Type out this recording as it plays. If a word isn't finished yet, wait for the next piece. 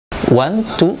1,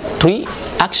 2, 3,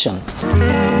 action.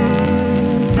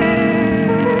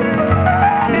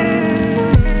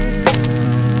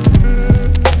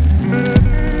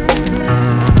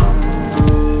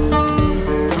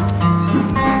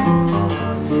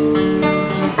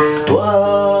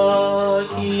 Toi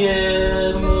qui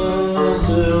aimes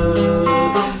ceux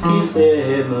qui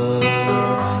s'aiment,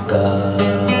 car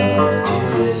tu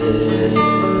es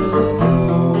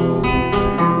l'amour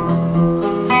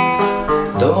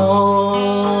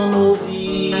dans nos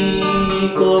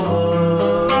vies comme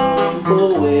un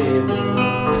poème.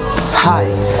 Hi,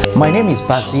 my name is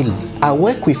Basile. I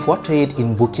work with WaterAid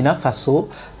in Burkina Faso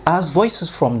as Voices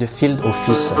from the Field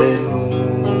officer.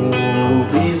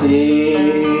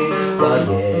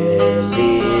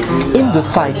 In the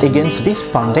fight against this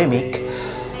pandemic,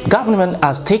 government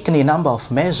has taken a number of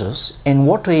measures and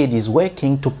WaterAid is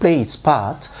working to play its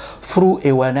part through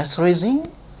awareness raising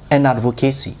and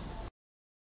advocacy.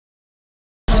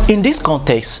 In this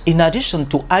context, in addition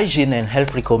to hygiene and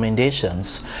health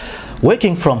recommendations,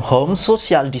 working from home,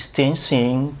 social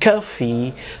distancing,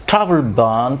 curfew, travel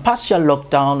ban, partial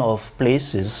lockdown of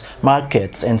places,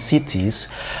 markets and cities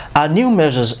are new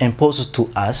measures imposed to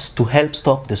us to help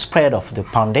stop the spread of the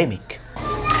pandemic.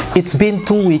 It's been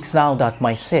 2 weeks now that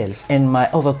myself and my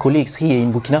other colleagues here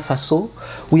in Burkina Faso,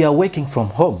 we are working from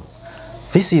home.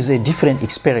 This is a different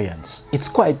experience. It's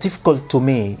quite difficult to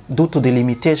me due to the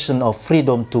limitation of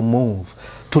freedom to move,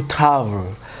 to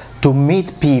travel, to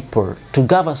meet people, to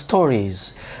gather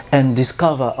stories and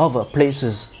discover other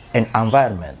places and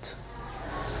environment.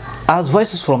 As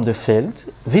Voices from the Field,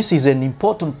 this is an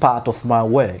important part of my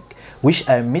work which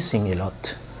I'm missing a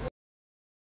lot.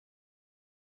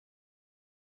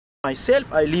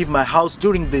 Myself, I leave my house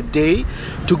during the day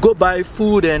to go buy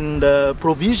food and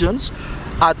provisions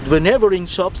at the neighboring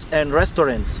shops and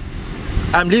restaurants.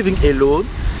 I'm living alone.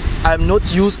 I'm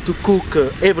not used to cook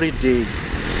every day.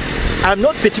 I'm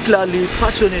not particularly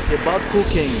passionate about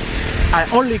cooking. I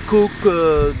only cook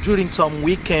during some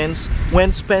weekends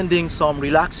when spending some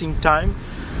relaxing time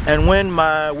and when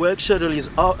my work schedule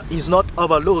is not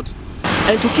overloaded.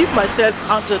 And to keep myself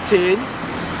entertained,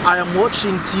 I am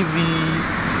watching TV,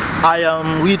 I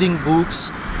am reading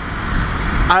books,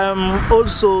 I am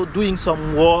also doing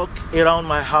some work around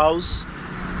my house,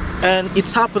 and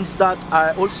it happens that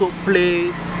I also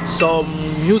play some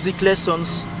music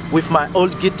lessons with my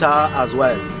old guitar as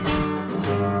well.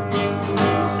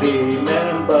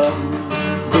 Remember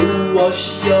to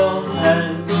wash your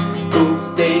hands, to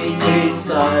stay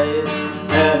inside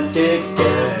and take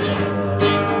care.